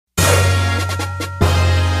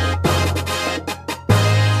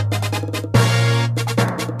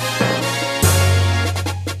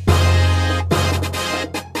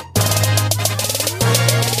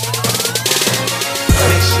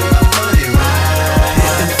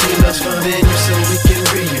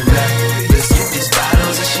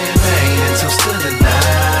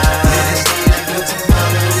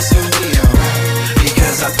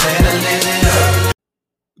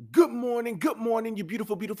morning, you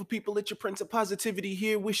beautiful, beautiful people. It's your Prince of Positivity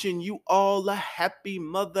here, wishing you all a happy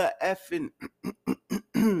mother effing.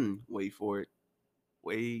 Wait for it.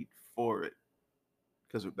 Wait for it.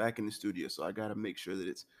 Because we're back in the studio, so I gotta make sure that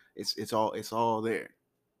it's all there.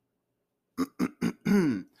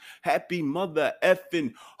 Happy mother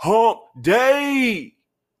effing hump day.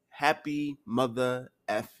 Happy mother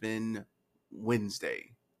effing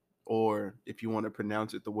Wednesday. Or if you want to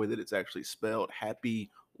pronounce it the way that it's actually spelled, happy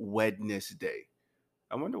Wednesday.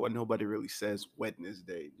 I wonder why nobody really says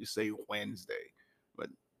Wednesday. Just say Wednesday. But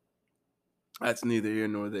that's neither here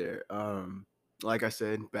nor there. Like I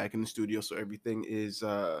said, back in the studio, so everything is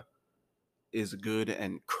good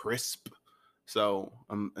and crisp. So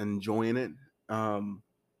I'm enjoying it. Um,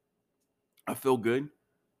 I feel good.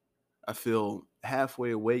 I feel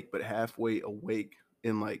halfway awake, but halfway awake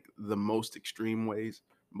in like the most extreme ways.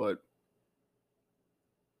 But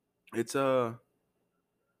it's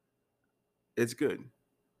it's good.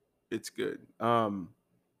 It's good.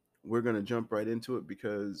 We're gonna jump right into it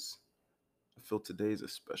because I feel today's a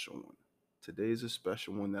special one. Today's a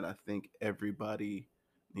special one that I think everybody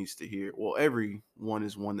needs to hear. Well, every one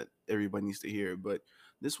is one that everybody needs to hear, but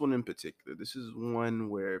this one in particular, this is one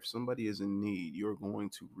where if somebody is in need, you're going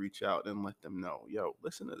to reach out and let them know, yo,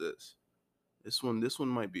 listen to this. This one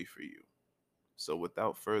might be for you. So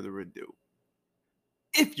without further ado,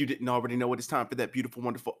 if you didn't already know it, it's time for that beautiful,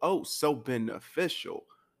 wonderful, oh, so beneficial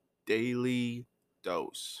daily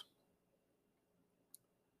dose.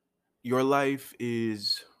 Your life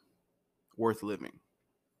is worth living.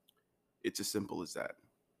 It's as simple as that.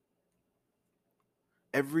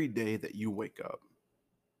 Every day that you wake up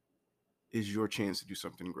is your chance to do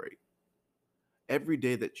something great. Every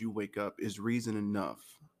day that you wake up is reason enough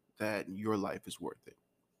that your life is worth it.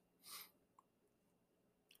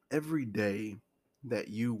 Every day that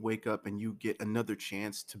you wake up and you get another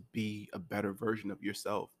chance to be a better version of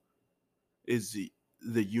yourself is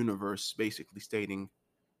the universe basically stating,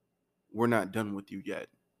 we're not done with you yet.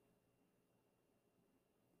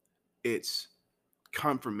 It's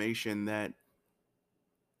confirmation that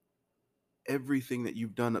everything that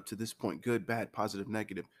you've done up to this point, good, bad, positive,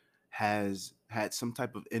 negative, has had some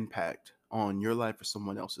type of impact on your life or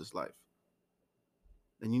someone else's life.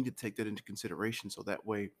 And you need to take that into consideration so that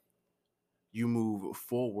way you move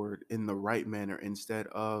forward in the right manner instead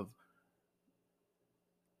of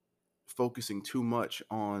focusing too much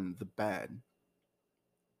on the bad.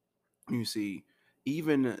 You see,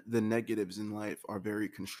 even the negatives in life are very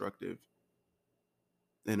constructive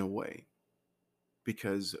in a way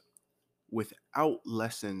because without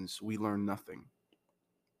lessons, we learn nothing.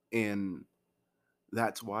 And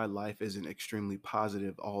that's why life isn't extremely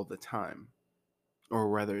positive all the time, or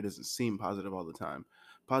rather, it doesn't seem positive all the time.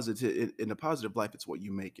 Positive in a positive life, it's what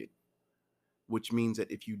you make it, which means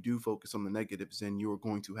that if you do focus on the negatives, then you are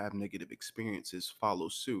going to have negative experiences follow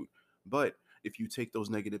suit. But if you take those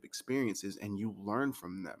negative experiences and you learn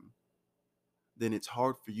from them, then it's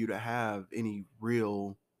hard for you to have any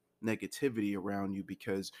real negativity around you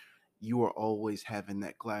because you are always having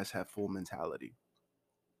that glass half full mentality.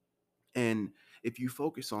 And if you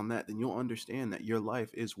focus on that, then you'll understand that your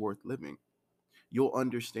life is worth living. You'll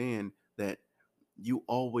understand that you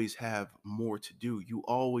always have more to do. You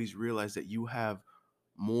always realize that you have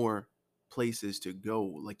more places to go.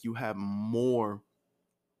 Like you have more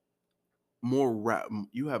route,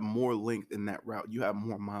 you have more length in that route. You have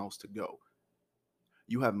more miles to go.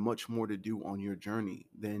 You have much more to do on your journey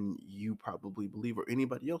than you probably believe or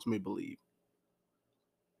anybody else may believe.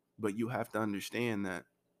 But you have to understand that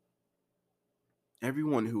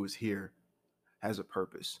everyone who is here has a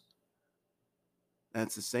purpose. And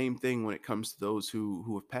it's the same thing when it comes to those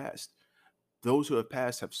who have passed. Those who have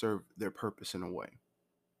passed have served their purpose in a way.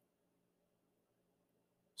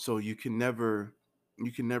 So you can never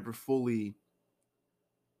fully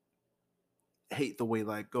hate the way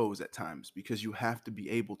life goes at times because you have to be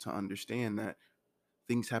able to understand that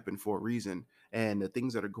things happen for a reason and the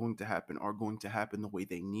things that are going to happen the way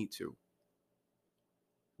they need to,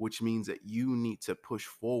 which means that you need to push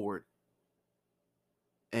forward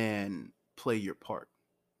and play your part.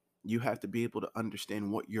 You have to be able to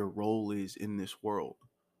understand what your role is in this world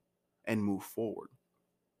and move forward.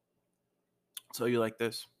 So you like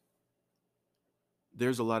this?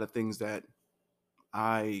 There's a lot of things that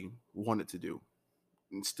I wanted to do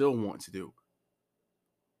and still want to do.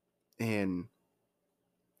 And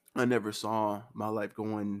I never saw my life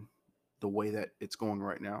going the way that it's going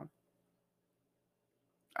right now.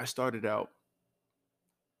 I started out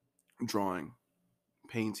drawing,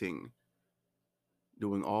 painting,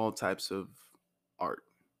 doing all types of art.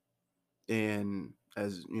 And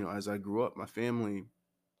as you know, as I grew up, my family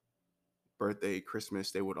birthday, Christmas,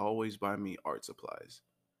 they would always buy me art supplies,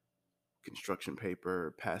 construction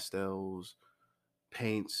paper, pastels,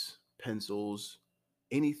 paints, pencils,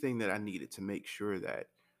 anything that I needed to make sure that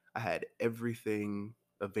I had everything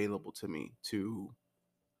available to me to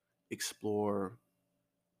explore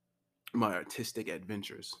my artistic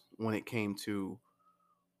adventures when it came to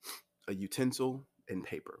a utensil and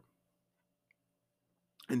paper.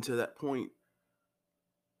 And to that point,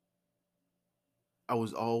 I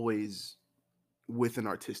was always with an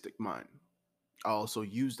artistic mind. I also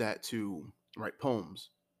used that to write poems,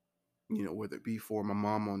 whether it be for my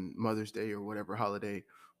mom on Mother's Day or whatever holiday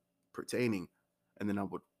pertaining. And then I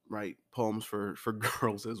would write poems for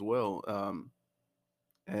girls as well,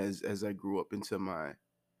 as I grew up into my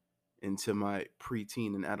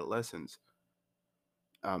preteen and adolescence.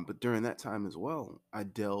 But during that time as well, I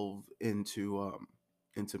delve into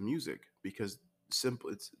music because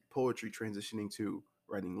it's poetry transitioning to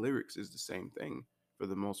writing lyrics is the same thing for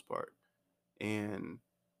the most part. And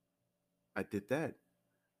I did that.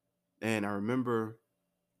 And I remember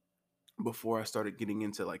before I started getting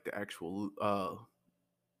into like the actual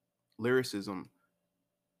lyricism,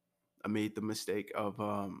 I made the mistake of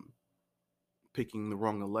picking the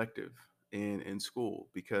wrong elective in school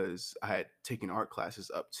because I had taken art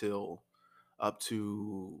classes up to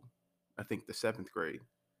I think the seventh grade,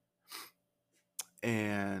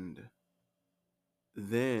 and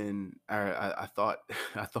then I thought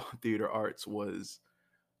I thought theater arts was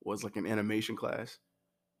like an animation class.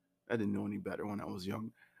 I didn't know any better when I was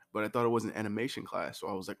young, but I thought it was an animation class. So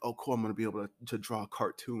I was like, oh, cool, I'm gonna be able to draw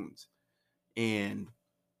cartoons, and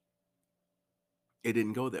it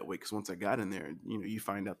didn't go that way because once I got in there, you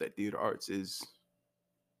find out that theater arts is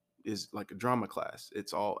like a drama class.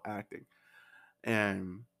 It's all acting.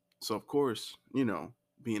 And so of course,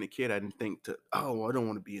 being a kid, I didn't think to, oh, well, I don't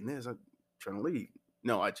want to be in this. I'm trying to leave.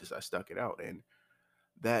 No, I stuck it out. And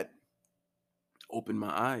that opened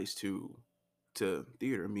my eyes to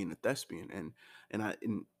theater and being a thespian. And I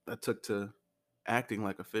took to acting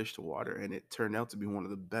like a fish to water. And it turned out to be one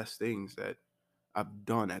of the best things that I've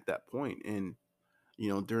done at that point. And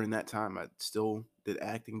during that time, I still did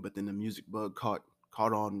acting, but then the music bug caught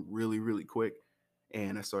on really, really quick,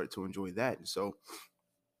 and I started to enjoy that. And so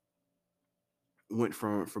went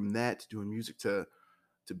from that to doing music to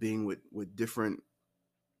being with different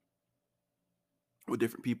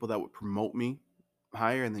people that would promote me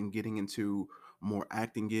higher, and then getting into more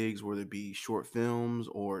acting gigs, whether it be short films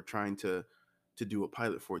or trying to do a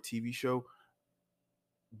pilot for a TV show.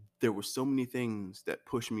 There were so many things that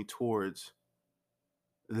pushed me towards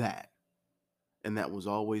that, and that was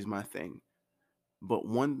always my thing. But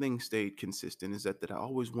one thing stayed consistent is that I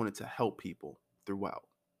always wanted to help people throughout,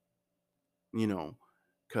 you know,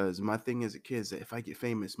 because my thing as a kid is that if I get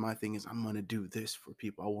famous, my thing is I'm going to do this for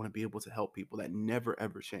people. I want to be able to help people. That never,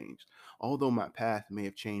 ever changed. Although my path may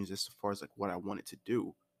have changed as far as like what I wanted to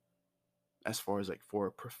do, as far as like for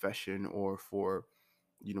a profession or for,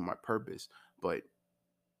 my purpose. But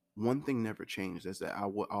one thing never changed is that I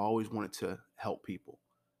always wanted to help people.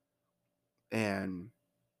 And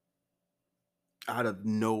out of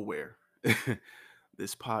nowhere,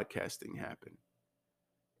 this podcasting happened.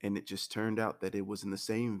 And it just turned out that it was in the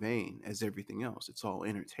same vein as everything else. It's all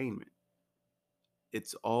entertainment.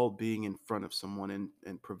 It's all being in front of someone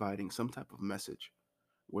and providing some type of message,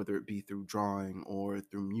 whether it be through drawing or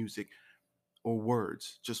through music or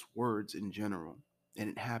words, just words in general. And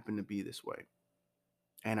it happened to be this way.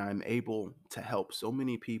 And I'm able to help so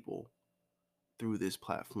many people through this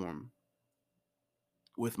platform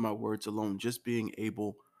with my words alone, just being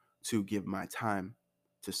able to give my time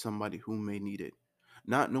to somebody who may need it,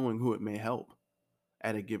 not knowing who it may help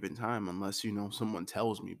at a given time unless someone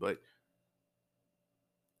tells me, but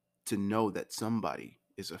to know that somebody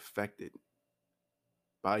is affected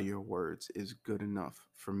by your words is good enough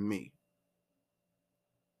for me.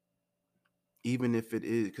 Even if it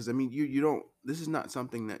is, because I mean, you don't, this is not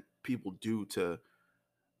something that people do to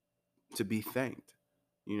be thanked.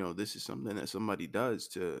 This is something that somebody does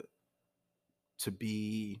to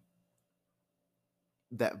be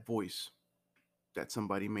that voice that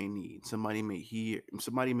somebody may need. Somebody may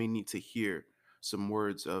need to hear some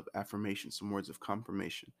words of affirmation, some words of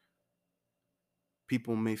confirmation.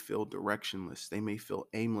 People may feel directionless. They may feel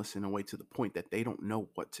aimless in a way to the point that they don't know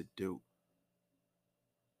what to do.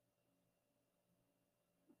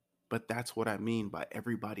 But that's what I mean by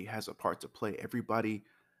everybody has a part to play. Everybody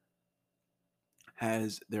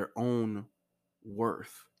has their own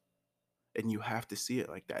worth. And you have to see it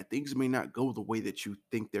like that. Things may not go the way that you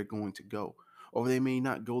think they're going to go, or they may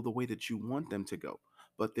not go the way that you want them to go,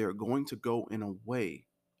 but they're going to go in a way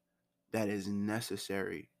that is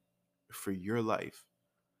necessary for your life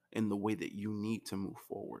in the way that you need to move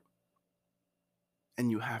forward. And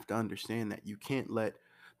you have to understand that you can't let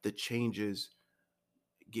the changes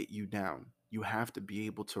get you down. You have to be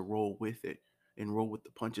able to roll with it and roll with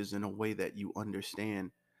the punches in a way that you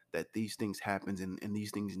understand that these things happen, and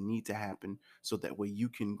these things need to happen so that way you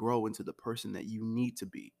can grow into the person that you need to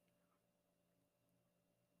be.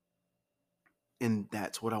 And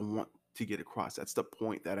that's what I want to get across. That's the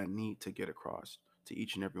point that I need to get across to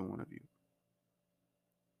each and every one of you.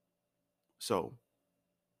 So,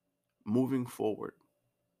 moving forward,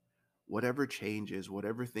 whatever changes,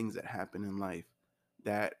 whatever things that happen in life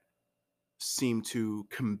that seem to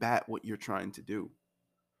combat what you're trying to do,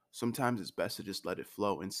 sometimes it's best to just let it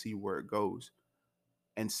flow and see where it goes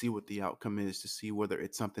and see what the outcome is, to see whether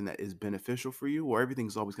it's something that is beneficial for you, or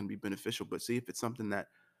everything's always going to be beneficial, but see if it's something that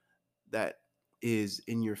is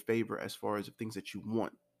in your favor as far as the things that you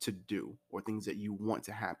want to do or things that you want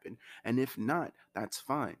to happen. And if not, that's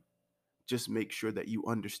fine. Just make sure that you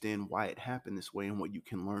understand why it happened this way and what you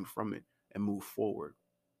can learn from it and move forward.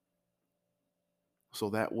 So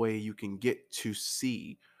that way you can get to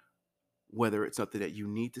see whether it's something that you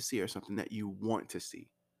need to see or something that you want to see.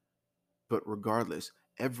 But regardless,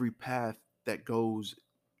 every path that goes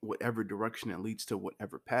whatever direction it leads to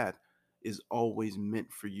whatever path is always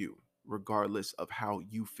meant for you, regardless of how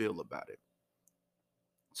you feel about it.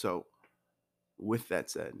 So, with that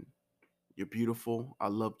said, you're beautiful. I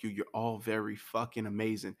love you. You're all very fucking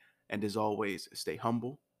amazing. And as always, stay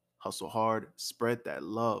humble, hustle hard, spread that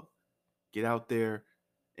love. Get out there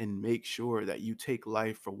and make sure that you take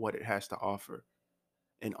life for what it has to offer.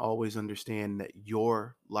 And always understand that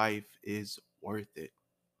your life is worth it.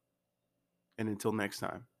 And until next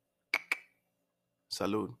time,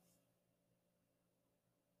 salud.